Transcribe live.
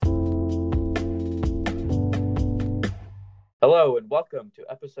Hello and welcome to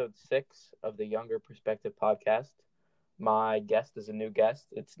episode 6 of the Younger Perspective podcast. My guest is a new guest.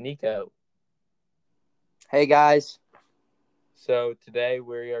 It's Nico. Hey guys. So today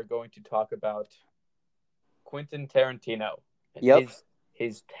we are going to talk about Quentin Tarantino and Yep.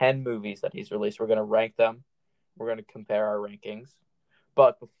 his 10 movies that he's released. We're going to rank them. We're going to compare our rankings.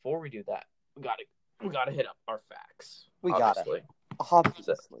 But before we do that, we got to hit up our facts. Obviously. So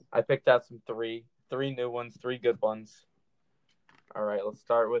I picked out some three new ones, 3 good ones. All right, let's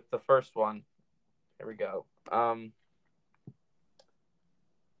start with the first one. Here we go.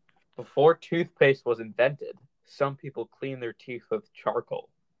 Before toothpaste was invented, some people cleaned their teeth with charcoal.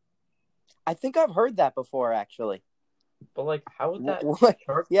 I think I've heard that before, actually. But, how would that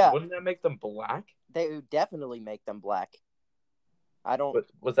charcoal? Yeah. Wouldn't that make them black? They would definitely make them black. I don't... But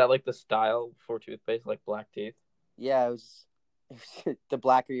was that, the style for toothpaste, black teeth? Yeah, it was the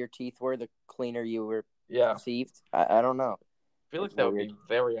blacker your teeth were, the cleaner you were perceived. I don't know. I feel like that would be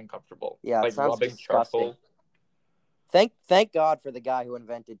very uncomfortable. Yeah, it sounds rubbing disgusting. Charcoal. Thank God for the guy who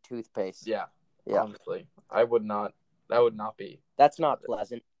invented toothpaste. Yeah. Honestly, that would not be. That's not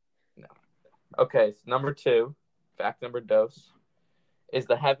pleasant. No. Okay, so number 2, fact number dos, is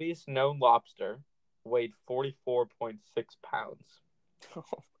the heaviest known lobster weighed 44.6 pounds.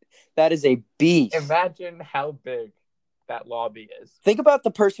 That is a beast. Imagine how big that lobby is. Think about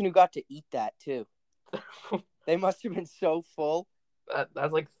the person who got to eat that too. They must have been so full.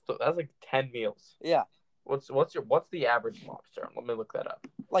 That's like 10 meals. Yeah. What's the average lobster? Let me look that up.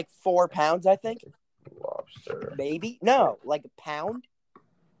 4 pounds, I think. Lobster. Maybe? No, a pound?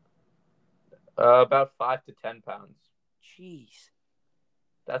 About 5 to 10 pounds. Jeez.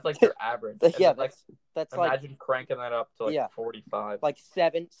 That's your average. Yeah, that's imagine cranking that up to 45.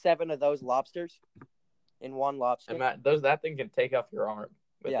 7 of those lobsters in one lobster. That thing can take off your arm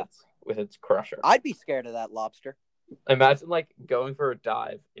with its crusher. I'd be scared of that lobster. Imagine going for a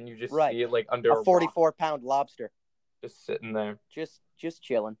dive and you just see it under a 44-pound lobster just sitting there, just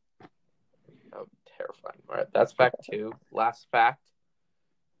chilling. Oh, terrifying! All right, that's fact 2. Last fact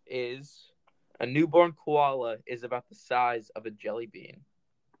is a newborn koala is about the size of a jelly bean.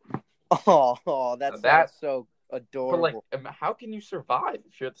 Oh, that's so adorable. But how can you survive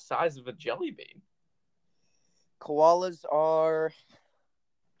if you're the size of a jelly bean? Koalas are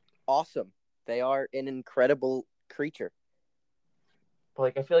awesome. They are an incredible creature.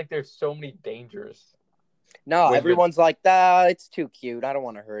 But I feel like there's so many dangers. No, everyone's it's too cute. I don't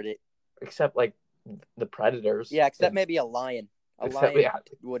want to hurt it. Except the predators. Yeah, except maybe a lion. A lion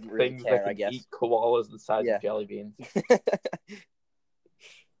wouldn't really care, I guess. Eat koalas the size of jelly beans.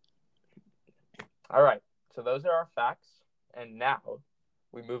 All right, so those are our facts, and now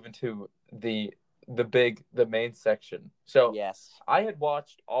we move into the main section. So yes, I had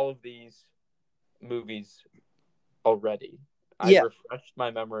watched all of these movies already. I refreshed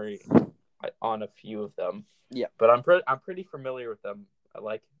my memory on a few of them. Yeah, but I'm pretty familiar with them. I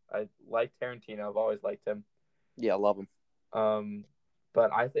like Tarantino. I've always liked him. Yeah, I love him.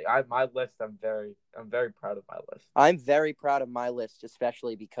 But I think my list. I'm very proud of my list. I'm very proud of my list,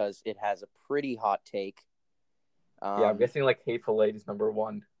 especially because it has a pretty hot take. I'm guessing Hateful Eight is number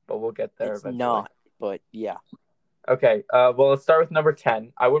 1, but we'll get there eventually. Not, but yeah. Okay. Well, let's start with number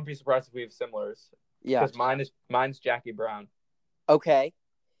 10. I wouldn't be surprised if we have similars. Yeah. Because mine's Jackie Brown. Okay.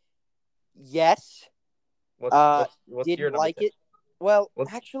 Yes. What's didn't your like 10? It. Well,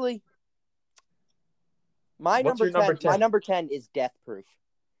 actually. My number 10 is Death Proof.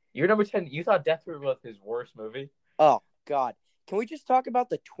 Your number 10, you thought Death Proof was his worst movie? Oh, God. Can we just talk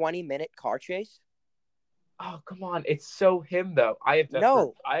about the 20-minute car chase? Oh, come on. It's so him, though. I have Death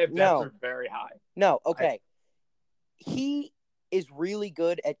Proof very high. No, okay. He is really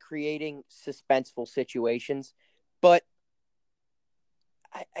good at creating suspenseful situations, but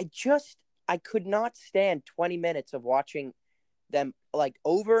I could not stand 20 minutes of watching them,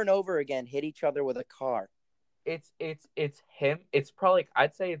 over and over again, hit each other with a car. It's him. It's probably,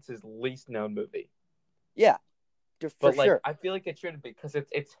 I'd say it's his least known movie. Yeah, for sure. I feel like it shouldn't be because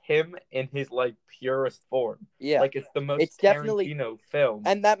it's him in his purest form. Yeah, it's the most Tarantino film,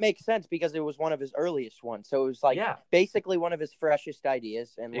 and that makes sense because it was one of his earliest ones. So it was basically one of his freshest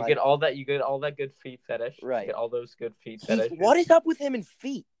ideas. And you get all that good feet fetish. Right, you get all those good feet fetish. What is up with him and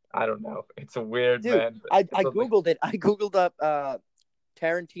feet? I don't know. It's a weird man. I googled it. I googled up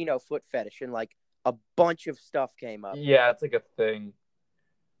Tarantino foot fetish and a bunch of stuff came up. Yeah, it's a thing.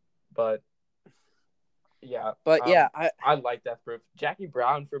 But yeah. I like Death Proof. Jackie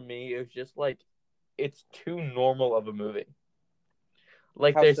Brown for me is just it's too normal of a movie.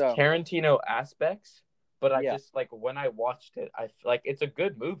 There's Tarantino aspects, but I just when I watched it, I feel it's a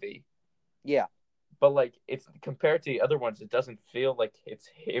good movie. Yeah. but like it's compared to the other ones, it doesn't feel like it's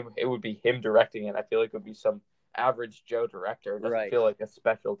him. It would be him directing it. I feel like it would be some average Joe director. It doesn't Right. feel like a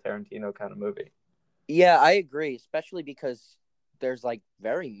special Tarantino kind of movie. Yeah, I agree, especially because there's like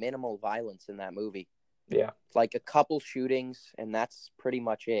very minimal violence in that movie. Yeah. Like a couple shootings, and that's pretty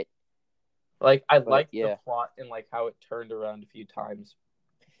much it. Like I But liked the yeah, plot and like how it turned around a few times,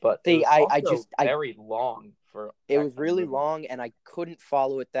 but it see, was I also just I very long for it that was kind of really movie. long, and I couldn't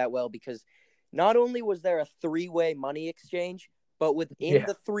follow it that well because not only was there a three-way money exchange, but within Yeah.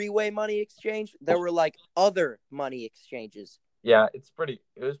 the three-way money exchange, there were like other money exchanges. Yeah, it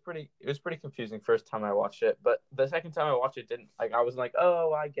was pretty confusing first time I watched it, but the second time I watched it didn't like I was like,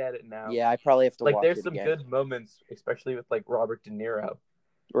 "Oh, I get it now." Yeah, I probably have to Like watch there's it some again. good moments, especially with like Robert De Niro.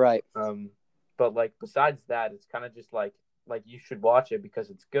 Right. But like besides that, it's kind of just like you should watch it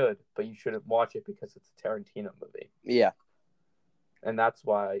because it's good, but you shouldn't watch it because it's a Tarantino movie. Yeah. And that's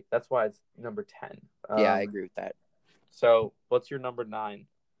why it's number 10. Yeah, I agree with that. So, what's your number 9?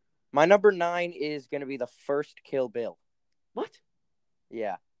 My number 9 is going to be the first Kill Bill. What?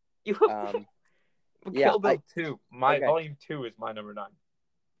 Yeah. You Yeah. Kill Bill 2. My Okay. volume 2 is my number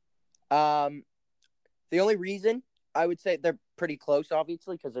 9. The only reason I would say they're pretty close,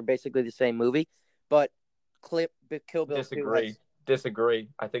 obviously, because they're basically the same movie. But Kill Bill 2 has. Disagree.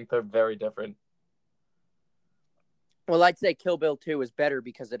 I think they're very different. Well, I'd say Kill Bill 2 is better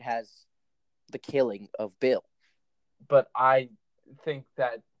because it has the killing of Bill. But I think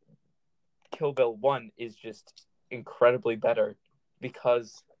that Kill Bill 1 is just incredibly better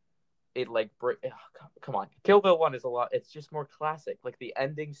because it like come on. Kill Bill 1 is a lot. It's just more classic. Like the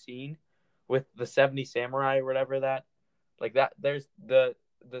ending scene with the 70 samurai or whatever that like that there's the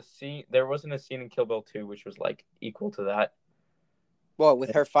scene there wasn't a scene in Kill Bill 2 which was like equal to that. Well,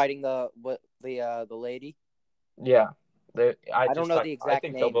 with her fighting the lady. Yeah. I don't know the I exact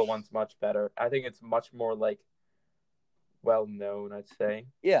think Kill Bill names. 1's much better. I think it's much more like well known, I'd say.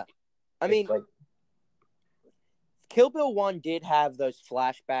 Yeah. I mean, like Kill Bill 1 did have those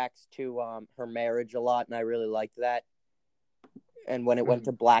flashbacks to her marriage a lot, and I really liked that. And when it went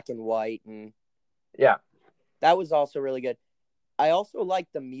to black and white, and yeah, that was also really good. I also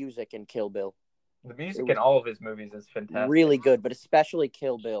liked the music in Kill Bill. the music in all of his movies is fantastic. Really good, but especially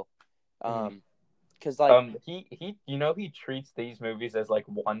Kill Bill. Because he he treats these movies as like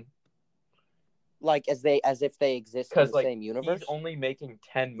one, like as if they exist in the like same universe. he's only making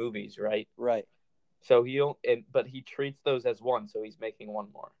 10 movies, right? Right. So but he treats those as one, so he's making one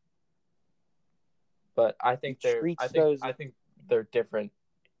more. But I think I think they're different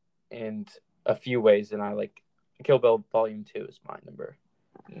in a few ways, and I like Kill Bill Volume 2 is my number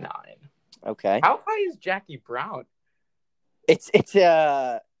 9. Okay. How high is Jackie Brown? It's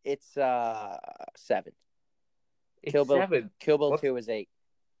 7. It's Kill Bill 7. Kill Bill 2 is 8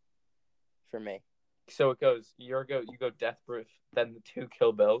 for me. So it goes. You go Death Proof, then the 2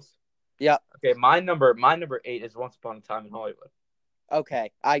 Kill Bills. Yeah. Okay, my number 8 is Once Upon a Time in Hollywood.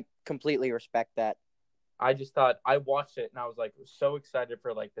 Okay, I completely respect that. I just thought I watched it and I was like so excited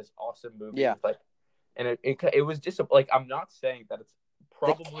for like this awesome movie. Yeah. Like, and it was just like I'm not saying that it's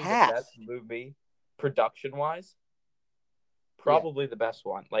probably the best movie production wise. Probably the best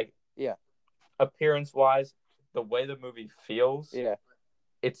one. Like appearance wise, the way the movie feels. Yeah.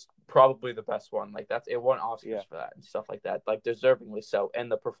 It's probably the best one. Like it won Oscars for that and stuff like that. Like deservingly so.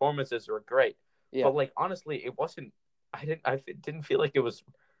 And the performances were great. Yeah. But like honestly, it wasn't. I didn't feel like it was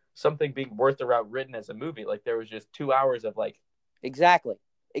something being worth the route written as a movie. Like there was just 2 hours of like exactly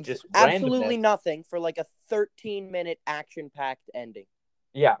just absolutely randomness. Nothing for like a 13-minute action-packed ending.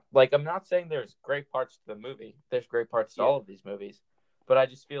 Yeah, like I'm not saying there's great parts to the movie. There's great parts to all of these movies, but I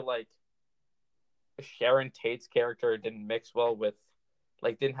just feel like Sharon Tate's character didn't mix well with,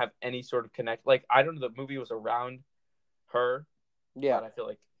 like, didn't have any sort of connect. Like, I don't know, the movie was around her. Yeah, but I feel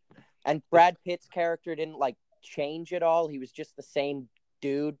like, and Brad Pitt's character didn't like change at all. He was just the same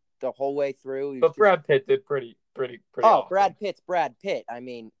dude the whole way through. But Brad Pitt did pretty. Oh, awesome. Brad Pitt's Brad Pitt. I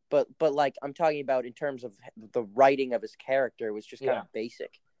mean, but like I'm talking about in terms of the writing of his character, it was just kind of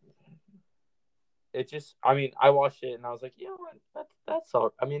basic. It just, I mean, I watched it and I was like, you know what, that's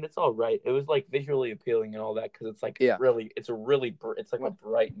all. I mean, it's all right. It was like visually appealing and all that because it's like really, it's like a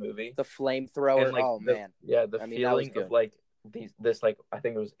bright movie. The flamethrower, and, like, man, the feeling of like this like I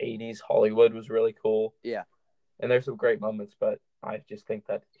think it was 80s Hollywood was really cool. Yeah, and there's some great moments, but I just think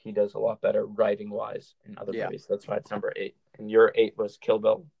that he does a lot better writing wise in other movies. That's why it's number 8. And your 8 was Kill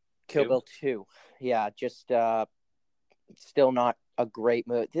Bill. Kill Bill 2. Yeah, just still not a great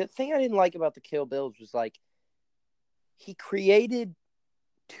movie. The thing I didn't like about the Kill Bills was like he created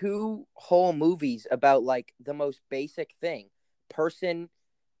 2 whole movies about like the most basic thing. Person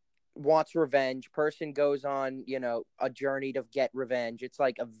wants revenge. Person goes on, a journey to get revenge. It's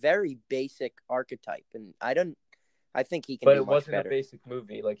like a very basic archetype, and I think he can But do it much wasn't a better. basic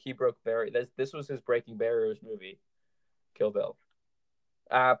movie. Like he broke barriers. This was his breaking barriers movie. Kill Bill.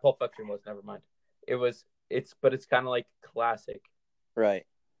 Pulp Fiction was. Never mind. It was. But it's kind of like classic Right.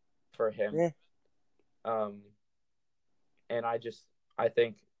 for him. Yeah. And I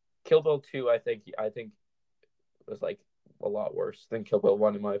think Kill Bill 2. I think was like a lot worse than Kill Bill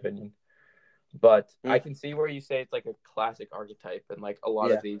 1 in my opinion. But I can see where you say it's like a classic archetype, and like a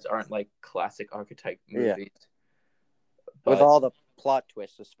lot of these aren't like classic archetype movies. With all the plot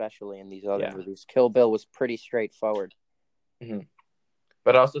twists, especially in these other movies, Kill Bill was pretty straightforward. Mm-hmm.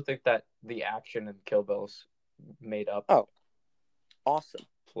 But I also think that the action in Kill Bill's made up. Oh, awesome!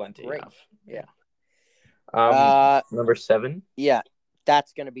 Plenty Great. enough. Yeah. Number 7. Yeah,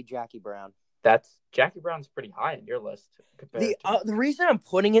 that's gonna be Jackie Brown. Jackie Brown's pretty high on your list. The reason I'm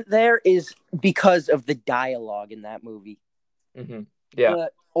putting it there is because of the dialogue in that movie. Mm-hmm. Yeah.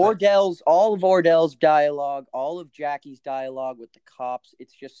 All of Ordell's dialogue, all of Jackie's dialogue with the cops,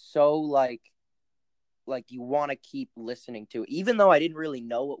 it's just so like you want to keep listening to it. Even though I didn't really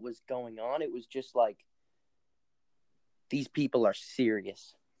know what was going on, it was just like, these people are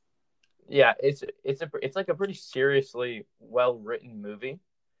serious. Yeah, it's like a pretty seriously well-written movie.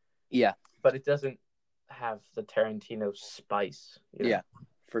 Yeah. But it doesn't have the Tarantino spice. Yeah,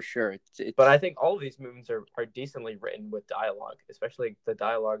 for sure. It's... But I think all of these movies are decently written with dialogue. Especially the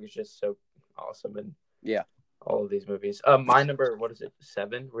dialogue is just so awesome in all of these movies. My number,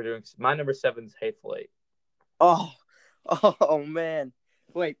 7? My number 7's Hateful Eight. Oh man.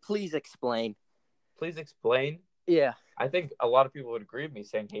 Wait, please explain. Please explain? Yeah. I think a lot of people would agree with me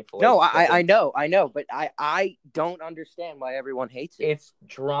saying Hateful Eight. No, I know, but I don't understand why everyone hates it. It's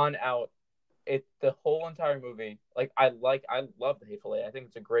drawn out. The whole entire movie, I love the Hateful Eight. I think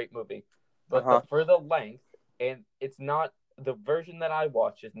it's a great movie, but for the length, and it's not the version that I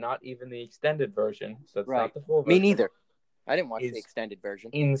watch is not even the extended version, so it's not the full version. Me neither. I didn't watch the extended version.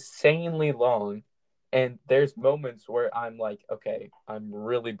 Insanely long, and there's moments where I'm like, okay, I'm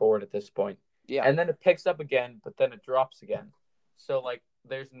really bored at this point. Yeah, and then it picks up again, but then it drops again. So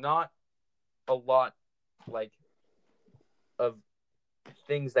there's not a lot of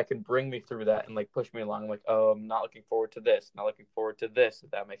things that can bring me through that and push me along. I'm like, oh, I'm not looking forward to this, not looking forward to this, if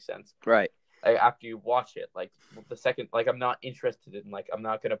that makes sense. Right. After you watch it, the second, I'm not interested in, I'm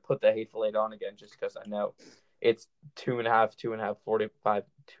not gonna put the Hateful Eight on again just because I know it's 2 hours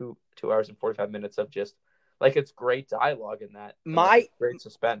and 45 minutes of just it's great dialogue in that. Great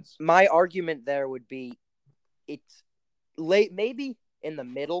suspense. My argument there would be, it's late, maybe in the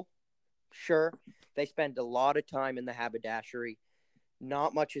middle. Sure, they spend a lot of time in the haberdashery.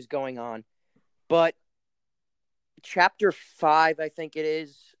 Not much is going on. But chapter 5, I think it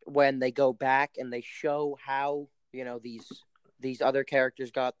is, when they go back and they show how, these other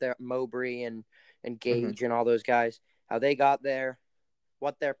characters got there, Mowbray and Gage and all those guys, how they got there,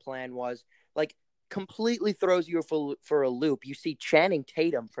 what their plan was. Completely throws you for a loop. You see Channing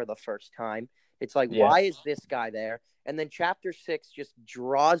Tatum for the first time. It's why is this guy there? And then chapter 6 just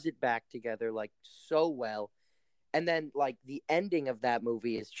draws it back together so well. And then the ending of that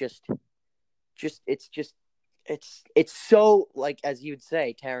movie is it's so as you'd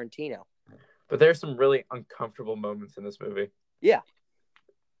say, Tarantino. But there's some really uncomfortable moments in this movie. Yeah.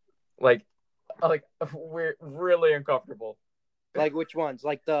 We're really uncomfortable. Which ones?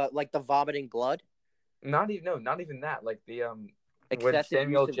 The vomiting blood? Not even that. Excessive when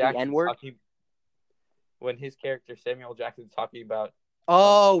Samuel Jackson when his character Samuel Jackson's talking about.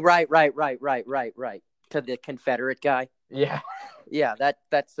 Oh, right. To the Confederate guy. Yeah. Yeah,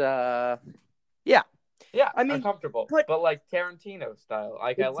 that's yeah. Yeah, I mean, uncomfortable, but Tarantino style.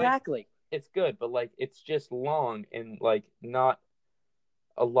 Exactly. It's good, but it's just long and not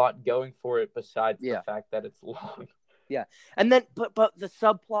a lot going for it besides the fact that it's long. Yeah, and then but the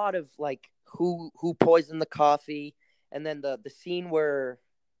subplot of who poisoned the coffee, and then the scene where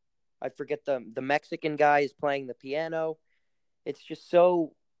I forget the Mexican guy is playing the piano. It's just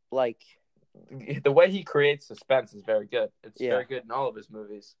so the way he creates suspense is very good. It's very good in all of his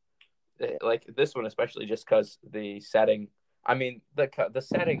movies. This one especially, just because the setting. I mean, the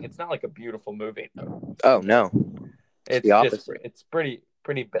setting. It's not a beautiful movie though. Oh no, it's the opposite. It's pretty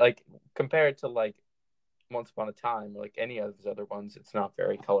compared to Once Upon a Time, any of his other ones. It's not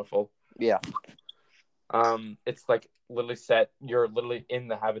very colorful. Yeah. It's literally set. You're literally in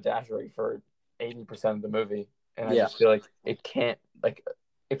the haberdashery for 80% of the movie, and I just feel it can't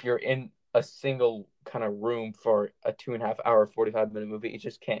if you're in a single kind of room for a 2.5 hour, 45-minute movie, it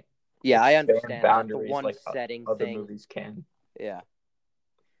just can't. Yeah, I understand boundaries the one setting other thing. movies can. Yeah.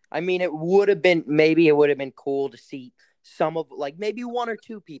 I mean, it would have been cool to see some of like maybe one or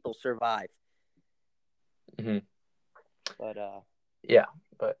two people survive. Hmm. But Yeah,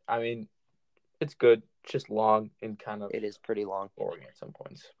 but I mean, it's good. It's just long and kind of it is pretty long. boring at some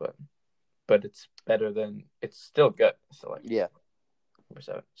points, but it's better than it's still good. So like Yeah. number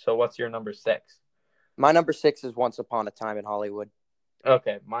 7. So what's your number 6? My number 6 is Once Upon a Time in Hollywood.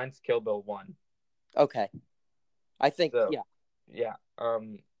 Okay, mine's Kill Bill 1. Okay. I think So yeah,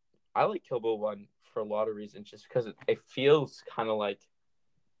 I like Kill Bill 1 for a lot of reasons, just because it feels kind of like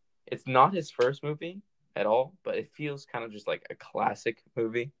it's not his first movie at all, but it feels kind of just like a classic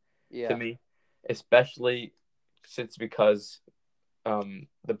movie to me, especially because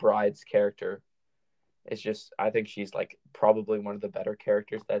the bride's character is just, I think she's like probably one of the better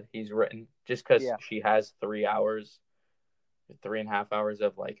characters that he's written, just because she has 3.5 hours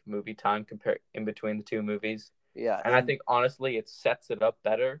of like movie time compared in between the two movies. Yeah. And I think honestly it sets it up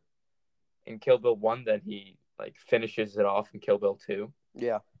better in Kill Bill 1 than he like finishes it off in Kill Bill 2.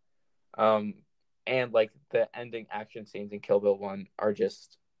 Yeah. And like the ending action scenes in Kill Bill 1 are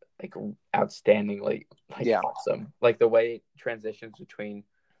just like outstandingly awesome. Like the way it transitions between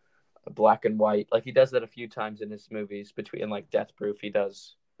black and white, like he does that a few times in his movies. Between like Death Proof, he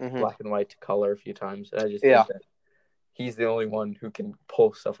does black and white to color a few times, and I just think that he's the only one who can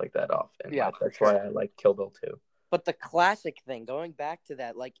pull stuff like that off, and that's why I like Kill Bill 2. But the classic thing, going back to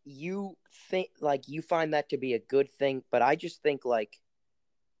that, like you think, like you find that to be a good thing, but I just think like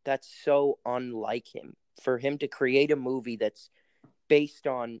that's so unlike him for him to create a movie that's based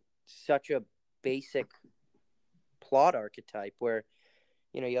on such a basic plot archetype where,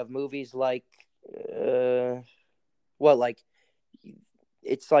 you have movies like, like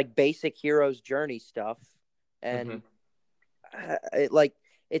it's like basic hero's journey stuff. And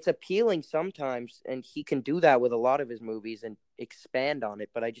it's appealing sometimes, and he can do that with a lot of his movies and expand on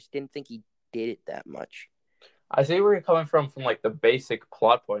it, but I just didn't think he did it that much. I see where you're coming from like the basic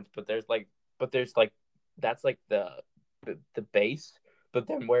plot points, but there's like that's like the base, but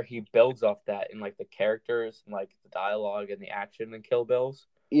then where he builds off that in like the characters and like the dialogue and the action and Kill Bills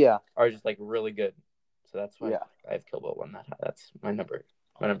are just like really good. So that's why I have Kill Bill 1 that high. That's my number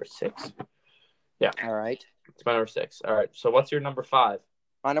 6. Yeah. All right. It's my number 6. All right. So what's your number 5?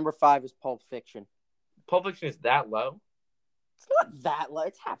 My number 5 is Pulp Fiction. Pulp Fiction is that low? It's not that low.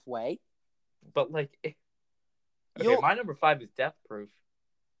 It's halfway. But like, okay, my number 5 is Death Proof.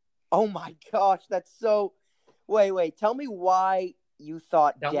 Oh my gosh, that's so. Wait. Tell me why you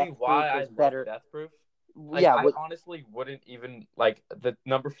thought Death Proof was better. Death Proof. Like, I honestly wouldn't even like the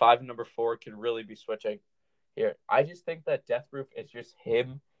number 5 and number 4 could really be switching here. I just think that Death Proof is just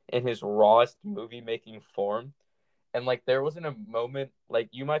him in his rawest movie making form. And like there wasn't a moment like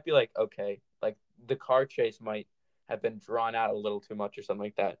you might be like, okay, like the car chase might have been drawn out a little too much or something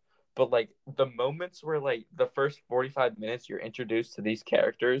like that. But like the moments where like the first 45 minutes you're introduced to these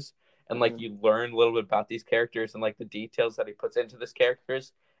characters and like you learn a little bit about these characters and like the details that he puts into these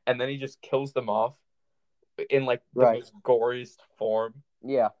characters, and then he just kills them off in like the most goriest form.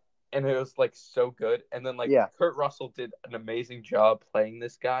 Yeah. And it was like so good. And then like Kurt Russell did an amazing job playing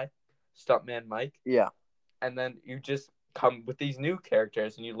this guy, Stuntman Mike. Yeah. And then you just come with these new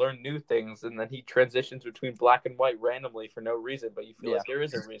characters and you learn new things, and then he transitions between black and white randomly for no reason, but you feel like there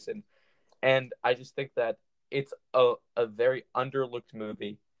is a reason. And I just think that it's a very underlooked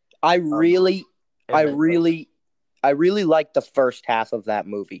movie. I really liked the first half of that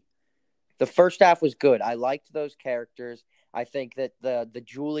movie. The first half was good. I liked those characters. I think that the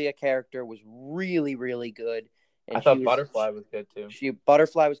Julia character was really, really good. And I thought Butterfly was good too.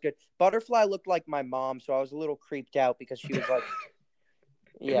 Butterfly was good. Butterfly looked like my mom, so I was a little creeped out because she was like,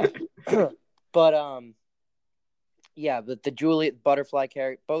 but the Julia Butterfly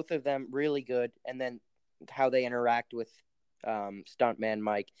character, both of them really good, and then how they interact with Stuntman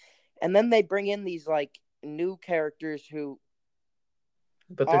Mike, and then they bring in these like new characters who,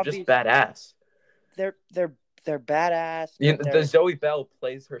 but they're just badass. They're badass. The Zoe Bell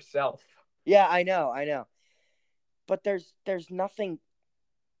plays herself. Yeah, I know. But there's nothing,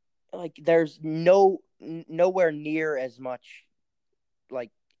 like there's nowhere near as much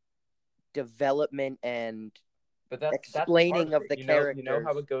like development and explaining of the characters. You know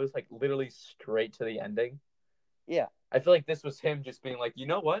how it goes like literally straight to the ending? Yeah. I feel like this was him just being like, you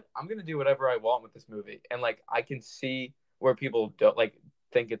know what? I'm going to do whatever I want with this movie. And like I can see where people don't like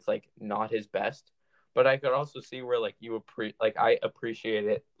think it's like not his best, but I could also see where like I appreciate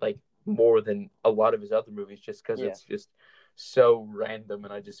it like more than a lot of his other movies just because it's just so random,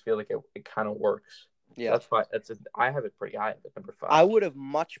 and I just feel like it kind of works. Yeah, so that's why I have it pretty high at number 5. I would have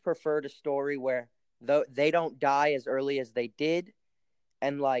much preferred a story where they don't die as early as they did,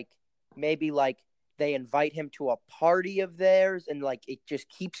 and like maybe like they invite him to a party of theirs, and like it just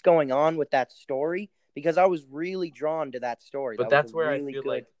keeps going on with that story because I was really drawn to that story. But That was a really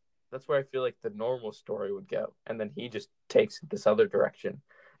good. that's where I feel like the normal story would go, and then he just takes it this other direction.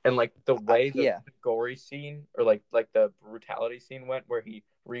 And like the way Yeah. the gory scene or like the brutality scene went, where he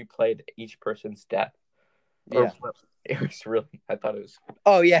replayed each person's death. Yeah. Or it was really, I thought it was.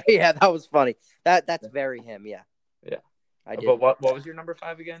 Oh yeah, yeah, that was funny. That's very him. Yeah, Yeah. I did. But what was your number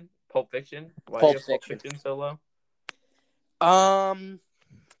 5 again? Pulp Fiction. Why do you Pulp have Pulp Fiction. Fiction so low?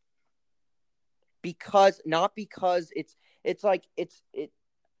 Because not because it's like it.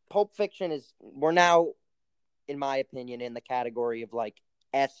 Pulp Fiction is we're now, in my opinion, in the category of like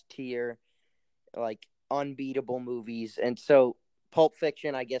S tier, like unbeatable movies, and so Pulp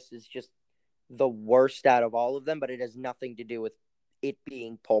Fiction, I guess, is just the worst out of all of them. But it has nothing to do with it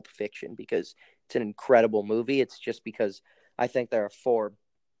being Pulp Fiction because it's an incredible movie. It's just because I think there are 4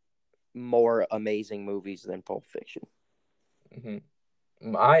 more amazing movies than Pulp Fiction.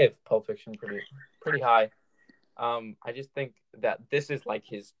 I have Pulp Fiction pretty high. I just think that this is like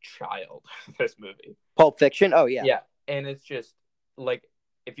his child. This movie, Pulp Fiction. Oh yeah, yeah, and it's just like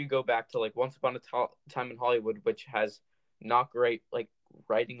if you go back to like Once Upon a Time in Hollywood, which has not great like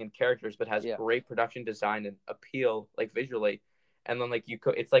writing and characters, but has great production design and appeal like visually, and then like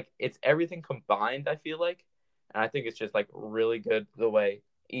it's like it's everything combined. I feel like, and I think it's just like really good the way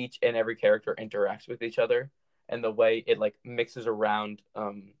each and every character interacts with each other, and the way it like mixes around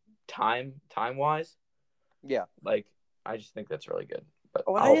time wise. Yeah. Like I just think that's really good. But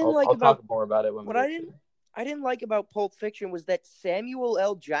what I didn't like I'll about talk more about it when what we I get didn't I didn't like about Pulp Fiction was that Samuel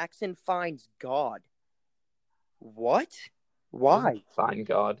L. Jackson finds God. What? Why? Find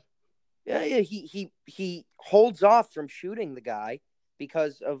God. Yeah, yeah. He holds off from shooting the guy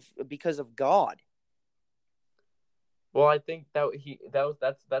because of God. Well, I think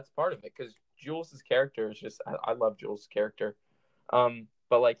that's part of it because Jules's character is just I love Jules's character,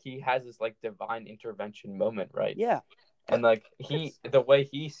 but like he has this like divine intervention moment, right? Yeah, and like the way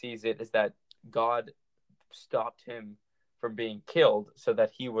he sees it is that God stopped him from being killed so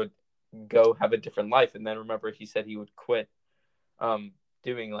that he would go have a different life, and then remember he said he would quit,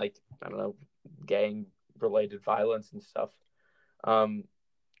 doing like I don't know gang related violence and stuff, and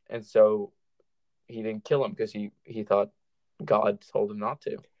so he didn't kill him because he thought God told him not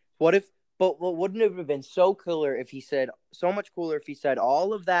to. What if? But wouldn't it have been so cooler if he said so much cooler if he said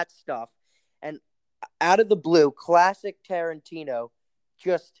all of that stuff, and out of the blue, classic Tarantino,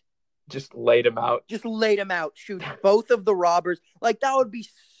 just laid him out. Just laid him out. Shoots both of the robbers. Like that would be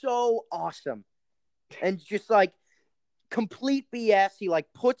so awesome, and just like complete BS. He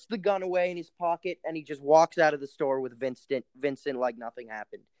like puts the gun away in his pocket and he just walks out of the store with Vincent like nothing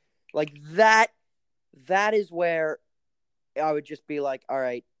happened. Like that is where I would just be like, all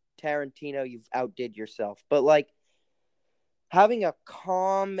right, Tarantino, you've outdid yourself. But like having a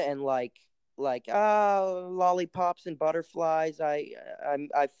calm and like lollipops and butterflies, I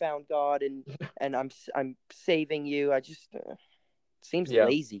found God and I'm saving you. I just seems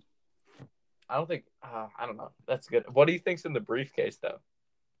lazy. I don't think I don't know. That's good. What do you think's in the briefcase though?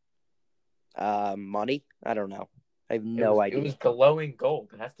 Money? I don't know. I have no idea. It was glowing gold.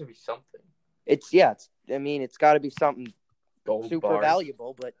 It has to be something. It's got to be something gold super bars.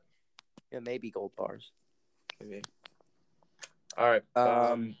 Valuable, but maybe gold bars. Maybe. All right.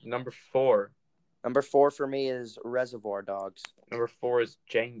 Number 4. Number 4 for me is Reservoir Dogs. Number 4 is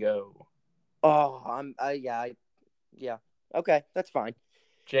Django. Oh, yeah. Okay, that's fine.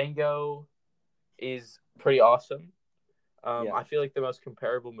 Django is pretty awesome. I feel like the most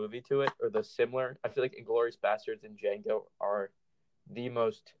comparable movie to it, or the similar, I feel like Inglourious Basterds and Django are the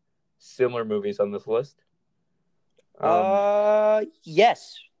most similar movies on this list.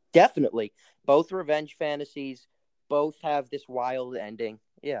 Yes, definitely. Both revenge fantasies, both have this wild ending.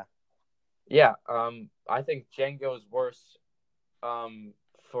 Yeah. Yeah, I think Django is worse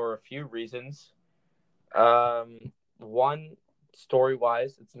for a few reasons. One,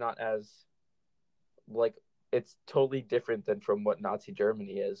 story-wise, it's not as like it's totally different than from what Nazi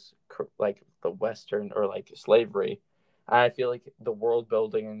Germany is, like the Western or like slavery. I feel like the world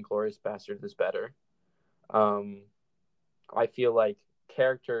building in Inglourious Basterds is better. I feel like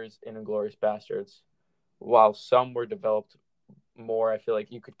characters in Inglourious Basterds, while some were developed more, I feel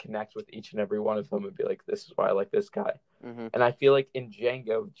like you could connect with each and every one of them and be like, this is why I like this guy. Mm-hmm. And I feel like in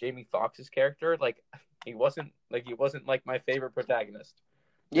Django, Jamie Foxx's character, like he wasn't like my favorite protagonist.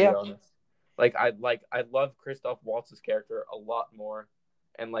 To be honest. Like I love Christoph Waltz's character a lot more,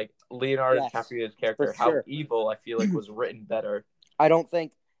 and like Leonardo DiCaprio's character, how evil I feel like was written better. I don't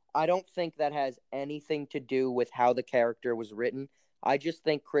think that has anything to do with how the character was written. I just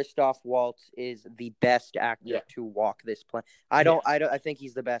think Christoph Waltz is the best actor Yeah. to walk this planet. I think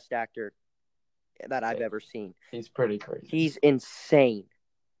he's the best actor that I've ever seen. He's pretty crazy. He's insane.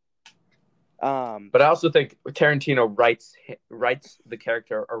 But I also think Tarantino writes the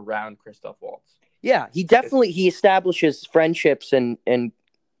character around Christoph Waltz. Yeah, he establishes friendships and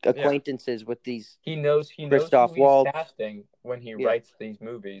acquaintances with these. He knows Christoph who Waltz. he's casting when he writes these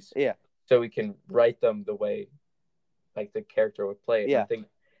movies. Yeah. So he can write them the way like the character would play it. Yeah. And I think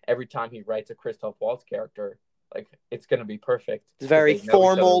every time he writes a Christoph Waltz character, like it's gonna be perfect. It's very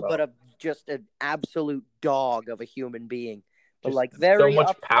formal, but just an absolute dog of a human being. But just like very so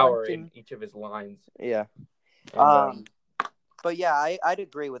much power in each of his lines. Yeah. And, but yeah, I'd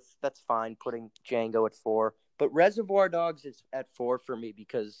agree with that's fine putting Django at 4. But Reservoir Dogs is at 4 for me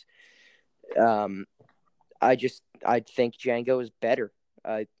because I think Django is better.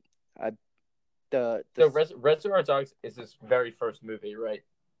 Reservoir Dogs is his very first movie, right?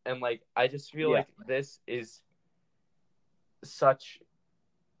 And like I just feel like this is such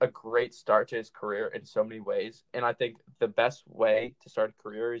a great start to his career in so many ways. And I think the best way to start a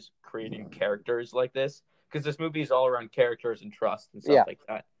career is creating characters like this, because this movie is all around characters and trust and stuff like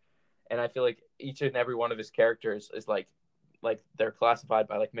that. And I feel like each and every one of his characters is like they're classified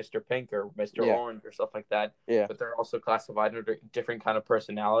by like Mr. Pink or Mr. Orange or stuff like that. Yeah. But they're also classified under different kind of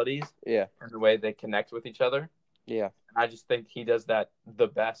personalities. Yeah. And the way they connect with each other. Yeah. And I just think he does that the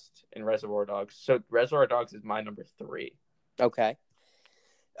best in Reservoir Dogs. So Reservoir Dogs is my number 3. Okay.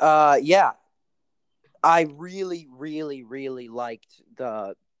 Yeah. I really, really, really liked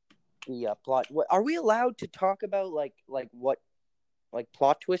the plot. Are we allowed to talk about like what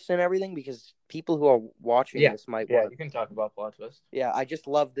plot twists and everything? Because people who are watching this might want. You can talk about plot twists. Yeah, I just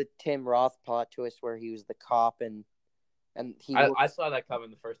love the Tim Roth plot twist where he was the cop and I saw that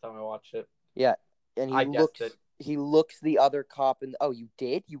coming the first time I watched it. Yeah, and he looks the other cop and you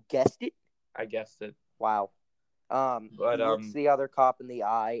did? You guessed it? I guessed it. Wow. But he looks the other cop in the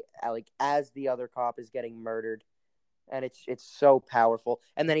eye, like as the other cop is getting murdered, and it's so powerful.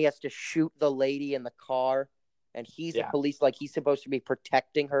 And then he has to shoot the lady in the car, and he's a police, like he's supposed to be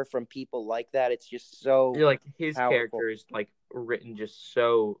protecting her from people like that. It's just so like his powerful. Character is like written just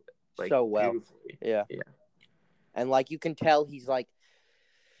so well. Beautifully. Yeah. And like you can tell he's like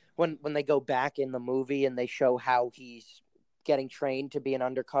when they go back in the movie and they show how he's getting trained to be an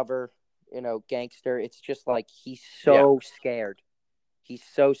undercover gangster, it's just like he's so scared. He's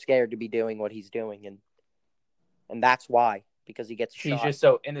so scared to be doing what he's doing, and that's why, because he gets shot. He's just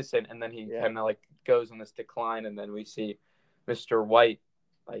so innocent, and then he kind of like goes on this decline, and then we see Mr. White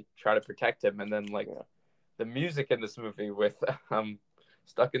like try to protect him, and then the music in this movie with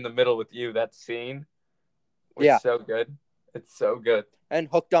Stuck in the Middle with You, that scene was so good. It's so good. And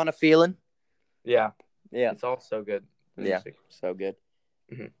Hooked on a Feeling. Yeah. It's all so good. So good.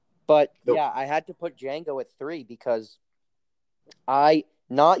 Mm-hmm. But I had to put Django at 3 because I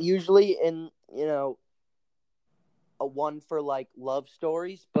not usually in a one for like love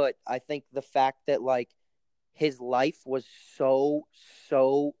stories, but I think the fact that like his life was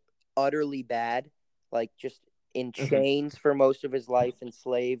so utterly bad, like just in chains for most of his life,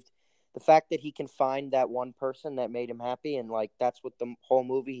 enslaved. The fact that he can find that one person that made him happy, and like that's what the whole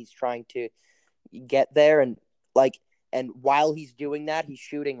movie he's trying to get there, and while he's doing that, he's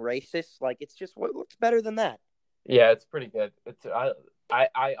shooting racists. Like, it's just what's better than that? Yeah, it's pretty good.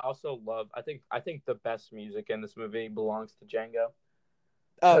 I also love. I think the best music in this movie belongs to Django.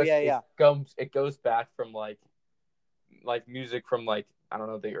 Oh yeah. It goes back from like music from like I don't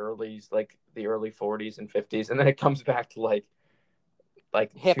know the early 40s and 50s, and then it comes back to like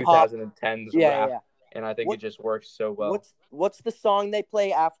hip-hop 2010s rap. Yeah. And I think it just works so well. What's the song they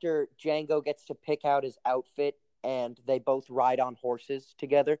play after Django gets to pick out his outfit and they both ride on horses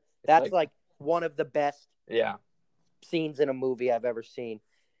together? That's like one of the best scenes in a movie I've ever seen.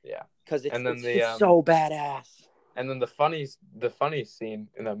 Yeah. Because it's so badass. And then the funniest scene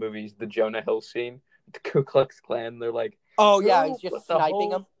in that movie is the Jonah Hill scene. The Ku Klux Klan, they're like, oh yeah, he's just sniping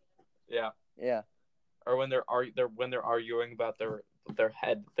them. Yeah. Yeah. Or when they're arguing about their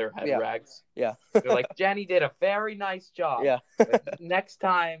head rags. Yeah. They're like, Jenny did a very nice job. Yeah. Like, next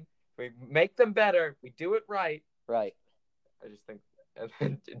time we make them better, we do it right. Right. I just think, and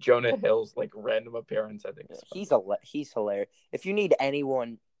then Jonah Hill's like random appearance, I think he's hilarious. If you need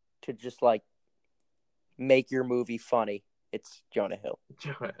anyone to just like make your movie funny, it's Jonah Hill.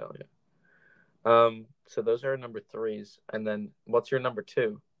 Jonah Hill, yeah. So those are our number 3s, and then what's your number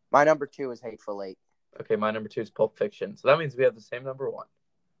 2? My number 2 is Hateful Eight. Okay, my number 2 is Pulp Fiction. So that means we have the same number 1.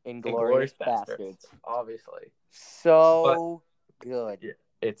 Inglourious Basterds. Obviously. So good. Yeah,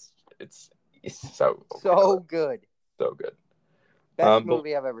 it's so good. So good. Best But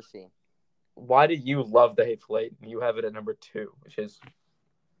movie I've ever seen. why do you love The Hateful Eight? And you have it at number 2, which is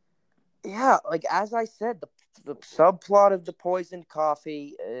Yeah, like as I said, the subplot of the poisoned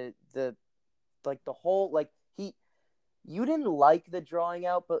coffee, the whole like you didn't like the drawing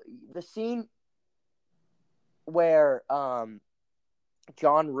out, but the scene where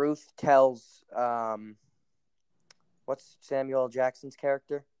John Ruth tells what's Samuel L. Jackson's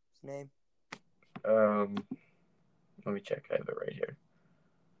character's name? let me check. I have it right here.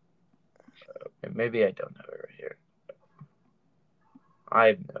 Maybe I don't have it right here. I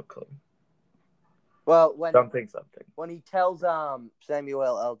have no clue. Well, Something. when he tells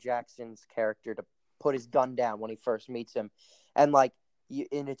Samuel L. Jackson's character to put his gun down when he first meets him, and like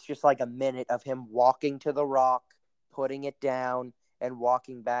and it's just like a minute of him walking to the rock, putting it down, and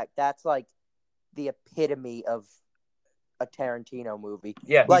walking back. That's like the epitome of a Tarantino movie.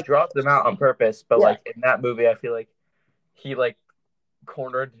 Yeah, he Like, dropped them out on purpose, but yeah, like in that movie, I feel like he like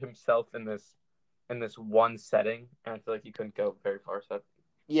cornered himself in this one setting, and I feel like he couldn't go very far. So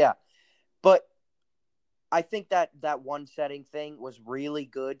yeah, but I think that one setting thing was really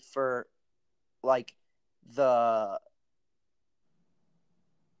good for like the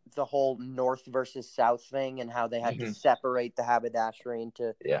whole North versus South thing and how they had to separate the haberdashery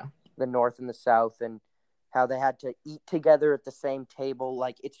into the North and the South and how they had to eat together at the same table.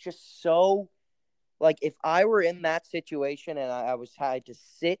 Like, it's just so, like, if I were in that situation and I had to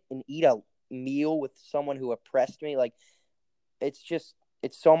sit and eat a meal with someone who oppressed me, like, it's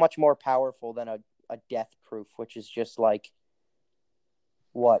so much more powerful than a death proof, which is just like,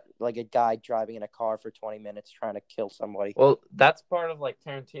 what, like a guy driving in a car for 20 minutes trying to kill somebody. Well, that's part of like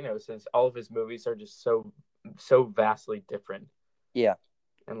Tarantino, since all of his movies are just so vastly different. Yeah.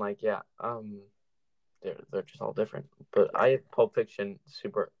 And like, they're just all different. But I have Pulp Fiction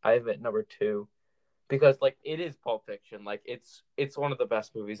I have it number 2 because like it is Pulp Fiction. Like it's one of the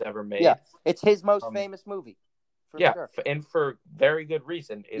best movies ever made. Yeah, it's his most famous movie. For sure. And for very good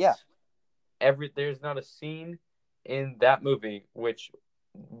reason. There's not a scene in that movie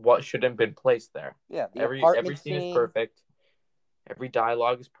what shouldn't have been placed there. Yeah, every scene is perfect. Every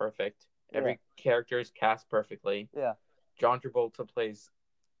dialogue is perfect. Every character is cast perfectly. Yeah. John Travolta plays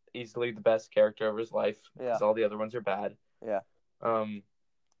easily the best character of his life because all the other ones are bad. Yeah.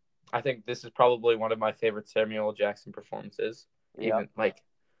 I think this is probably one of my favorite Samuel L. Jackson performances. Yeah.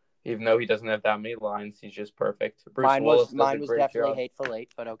 Even though he doesn't have that many lines, he's just perfect. Mine was definitely Hateful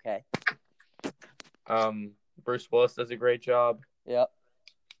Eight, but okay. Bruce Willis does a great job. Yep.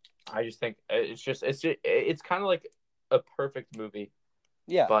 I just think it's kind of like a perfect movie.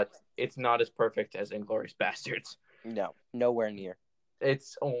 Yeah. But it's not as perfect as Inglourious Basterds. No, nowhere near.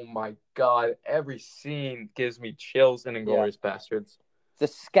 It's, oh my God, every scene gives me chills in Inglourious Basterds. The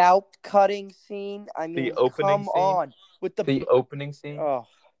scalp cutting scene, I mean, the opening come on. With the opening scene. Oh.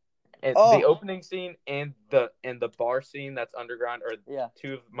 And the opening scene and the bar scene that's underground are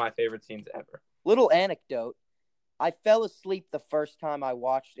two of my favorite scenes ever. Little anecdote. I fell asleep the first time I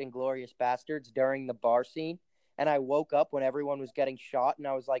watched Inglourious Basterds during the bar scene, and I woke up when everyone was getting shot, and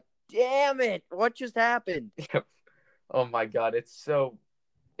I was like, damn it, what just happened? Oh my God, it's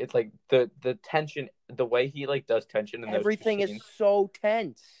like the tension, the way he like does tension in those everything is so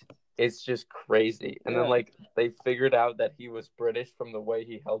tense. It's just crazy. And then like they figured out that he was British from the way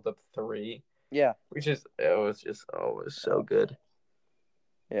he held up 3. Yeah. Which is it was so good.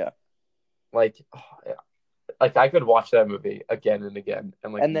 Yeah. Like like I could watch that movie again and again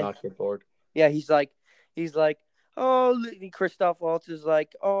and like not get bored. Yeah, he's like, oh, Christoph Waltz is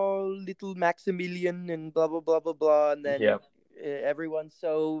like, oh, little Maximilian and blah blah blah blah blah, and then everyone's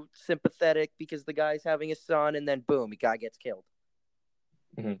so sympathetic because the guy's having a son, and then boom, the guy gets killed.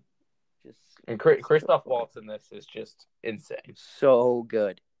 Mm-hmm. And Christoph Waltz in this is just insane. So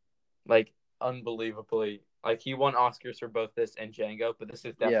good. Like unbelievably. Like he won Oscars for both this and Django, but this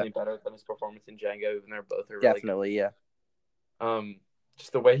is definitely better than his performance in Django, even though both are really definitely good.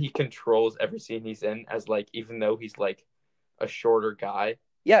 Just the way he controls every scene he's in, as like even though he's like a shorter guy.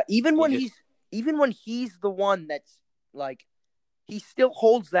 Yeah, even when he's the one that's like, he still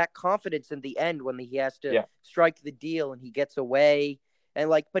holds that confidence in the end when he has to strike the deal and he gets away, and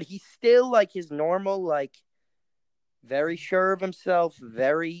like, but he's still like his normal, like, very sure of himself,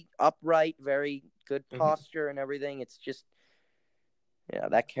 very upright, very good posture and everything. It's just,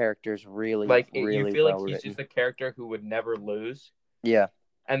 that character's really like really you feel well like he's written. just a character who would never lose. Yeah.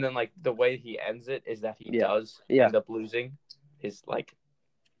 And then like the way he ends it is that he does end up losing his like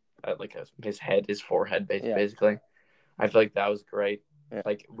his head, his forehead, basically. I feel like that was great. Yeah.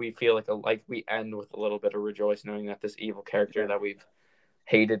 Like we feel like we end with a little bit of rejoice knowing that this evil character that we've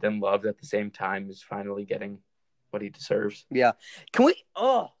hated and loved at the same time is finally getting what he deserves. Yeah. Can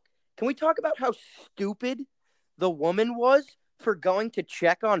we talk about how stupid the woman was for going to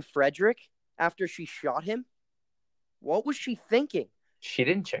check on Frederick after she shot him? What was she thinking? She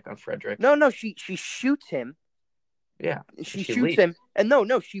didn't check on Frederick. No, she shoots him. Yeah. She she shoots leaves. him, and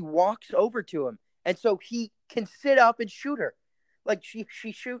no, she walks over to him, and so he can sit up and shoot her. Like she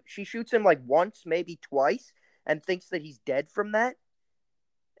shoots him like once, maybe twice, and thinks that he's dead from that,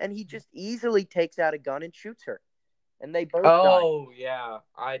 and he just easily takes out a gun and shoots her, and they both die. Oh, yeah.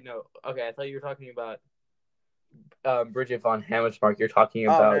 I know. Okay, I thought you were talking about Bridget von Hammersmark. You're talking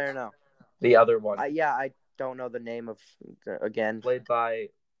about No. the other one. I don't know the name of again. Played by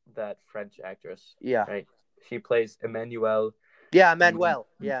that French actress. Yeah. Right? She plays Emmanuelle. Yeah, Manuel.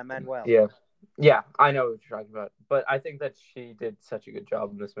 Yeah, Manuel. Yeah. Yeah, I know what you're talking about. But I think that she did such a good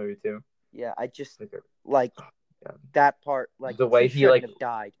job in this movie, too. Yeah, I just like yeah. that part. Like the way he he like have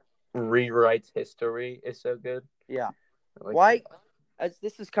died. Rewrites history is so good. Yeah. Like, why? As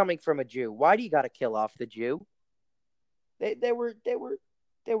this is coming from a Jew, why do you got to kill off the Jew? They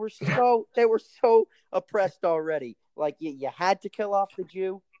were so oppressed already. Like you had to kill off the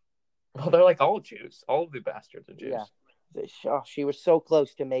Jew. Well, they're like all Jews. All of the bastards are Jews. Yeah. She was so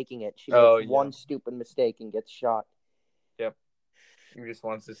close to making it. She makes one stupid mistake and gets shot. Yep. You just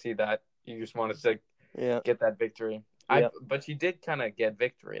wanted to see that. You just wanted to get that victory. Yep. But she did kind of get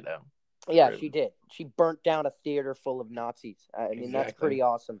victory, though. Yeah, really. She did. She burnt down a theater full of Nazis. I mean, exactly. That's pretty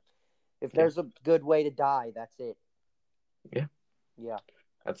awesome. If there's a good way to die, that's it. Yeah. Yeah.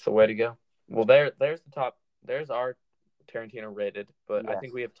 That's the way to go. Well, there's the top. There's our Tarantino rated, but yes. I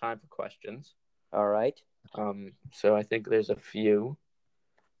think we have time for questions. All right. So I think there's a few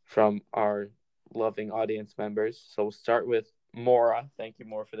from our loving audience members. So we'll start with Maura. Thank you,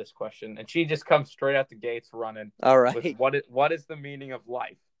 Maura, for this question. And she just comes straight out the gates running. All right. With what is the meaning of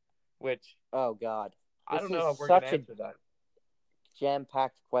life? Which, oh God, I don't know if we're going to answer that.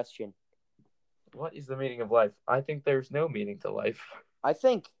 Jam-packed question. What is the meaning of life? I think there's no meaning to life. I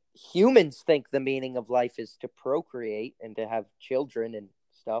think humans think the meaning of life is to procreate and to have children and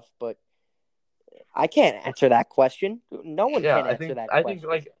stuff, but I can't answer that question. No one can answer that question. I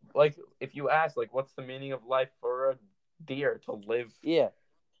think like if you ask like what's the meaning of life for a deer to live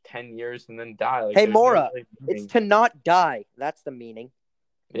 10 years and then die. Like, hey Maura, it's to not die. That's the meaning.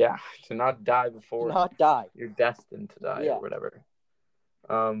 Yeah, to not die before not die. You're destined to die or whatever.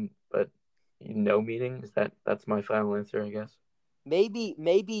 But no meaning is that's my final answer, I guess.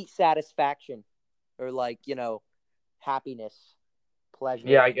 Maybe satisfaction or like, happiness, pleasure.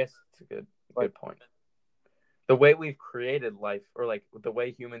 Yeah, I guess it's a good point. The way we've created life, or like the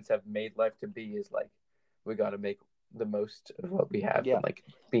way humans have made life to be, is like we got to make the most of what we have and like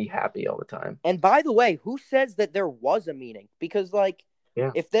be happy all the time. And by the way, who says that there was a meaning? Because like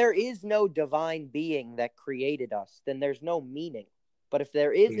if there is no divine being that created us, then there's no meaning. But if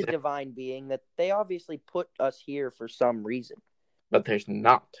there is a divine being, that they obviously put us here for some reason. But there's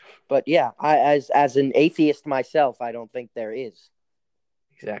not. But yeah, as an atheist myself, I don't think there is.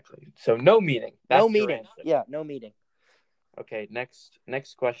 Exactly. So no meaning. That's no meaning. Yeah, no meaning. Okay, next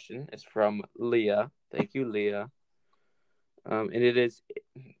question is from Leah. Thank you, Leah. And it is,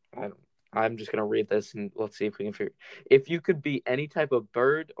 I'm just gonna read this and let's see if we can figure. If you could be any type of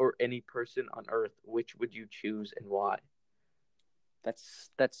bird or any person on Earth, which would you choose and why?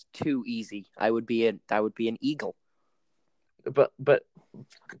 That's too easy. I would be an eagle. But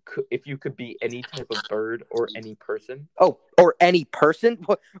if you could be any type of bird or any person. Oh, or any person?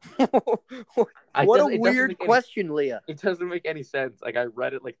 What a weird question, Leah. It doesn't make any sense. Like I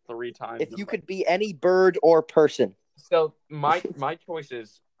read it like 3 times. If you could be any bird or person. So my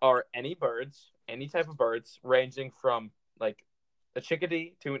choices are any birds, any type of birds, ranging from like a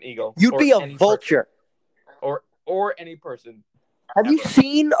chickadee to an eagle. You'd be a vulture. Or any person. Have you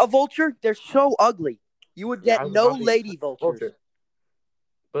seen a vulture? They're so ugly. You would get no lady vultures.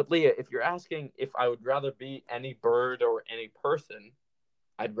 But Leah, if you're asking if I would rather be any bird or any person,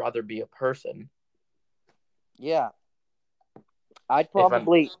 I'd rather be a person. Yeah. I'd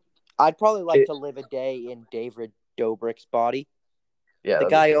probably like to live a day in David Dobrik's body. Yeah. The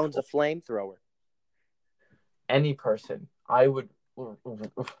guy owns a flamethrower. Any person. I would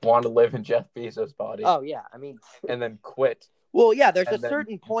want to live in Jeff Bezos' body. Oh, yeah. I mean... And then quit. Well, yeah, there's a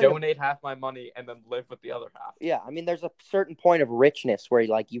certain point. Donate half my money and then live with the other half. Yeah, I mean, there's a certain point of richness where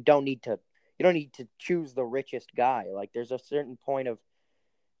like you don't need to choose the richest guy. Like, there's a certain point of,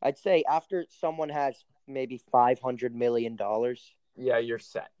 I'd say, after someone has maybe $500 million. Yeah, you're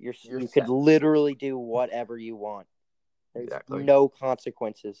set. You could literally do whatever you want. There's no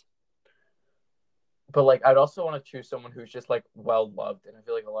consequences. But like, I'd also want to choose someone who's just like well loved, and I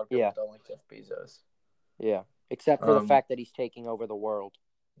feel like a lot of people don't like Jeff Bezos. Yeah. except for the Um, fact that he's taking over the world.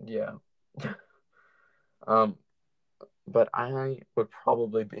 yeah. um, but I would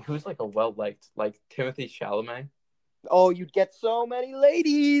probably be who's like a well-liked, like Timothy Chalamet. Oh, you'd get so many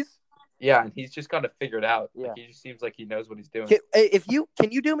ladies. Yeah, and he's just got it figured out. Yeah. Like he just seems like he knows what he's doing.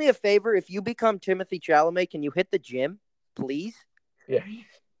 Can you do me a favor? If you become Timothy Chalamet, can you hit the gym, please? Yeah.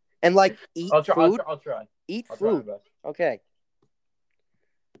 And like eat food? I'll try. Eat I'll try my food. best. Okay.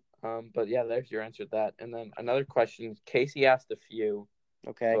 But yeah, there's your answer to that. And then another question. Casey asked a few.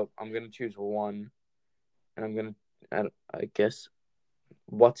 Okay. But I'm gonna choose one, and I'm gonna. I guess.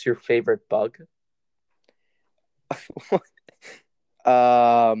 What's your favorite bug?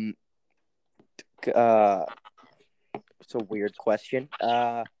 um. It's a weird question.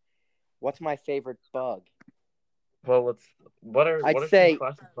 What's my favorite bug? Well, what are I'd some say.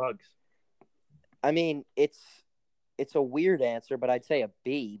 classic bugs? I mean, it's a weird answer, but I'd say a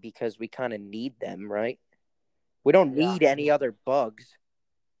bee because we kind of need them, right? We don't need any other bugs.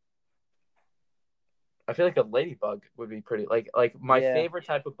 I feel like a ladybug would be pretty like my favorite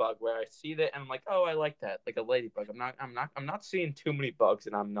type of bug where I see that and I'm like, oh, I like that, like a ladybug. I'm not seeing too many bugs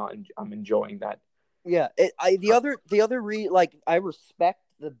and I'm enjoying that. Yeah, I respect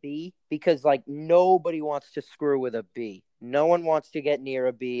the bee because like nobody wants to screw with a bee. No one wants to get near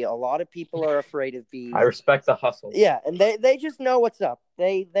a bee. A lot of people are afraid of bees. I respect the hustle. Yeah, and they just know what's up.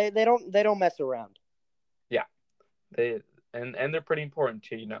 They don't mess around. Yeah, and they're pretty important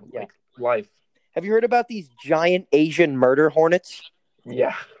to like life. Have you heard about these giant Asian murder hornets?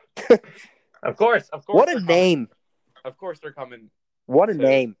 Yeah, of course. What a name! Of course they're coming. What a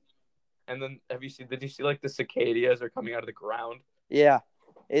name! And then did you see like the cicadas are coming out of the ground? Yeah.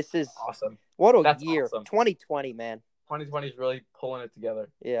 This is awesome. What a year. Awesome. 2020, man. 2020 is really pulling it together.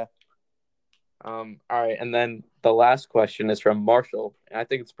 Yeah. All right, and then the last question is from Marshall, and I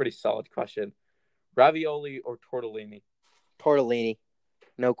think it's a pretty solid question. Ravioli or tortellini? Tortellini.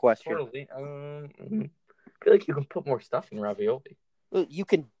 No question. Tortellini. I feel like you can put more stuff in ravioli. You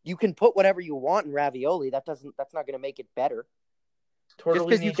can put whatever you want in ravioli. That's not going to make it better.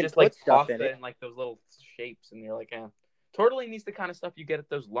 Tortellini is just like pasta and like those little shapes, and you're like, tortellini is the kind of stuff you get at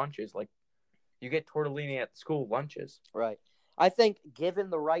those lunches. Like, you get tortellini at school lunches. Right. I think given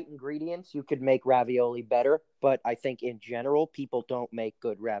the right ingredients, you could make ravioli better. But I think in general, people don't make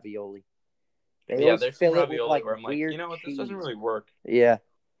good ravioli. There's some ravioli where I'm like, you know what, this doesn't really work. Yeah.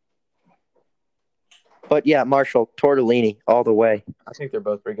 But yeah, Marshall, tortellini all the way. I think they're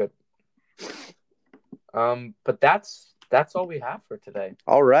both pretty good. But that's all we have for today.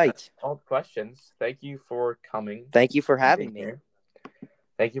 All right. That's all the questions. Thank you for coming. Thank you for having me.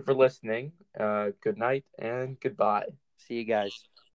 Thank you for listening. Good night and goodbye. See you guys.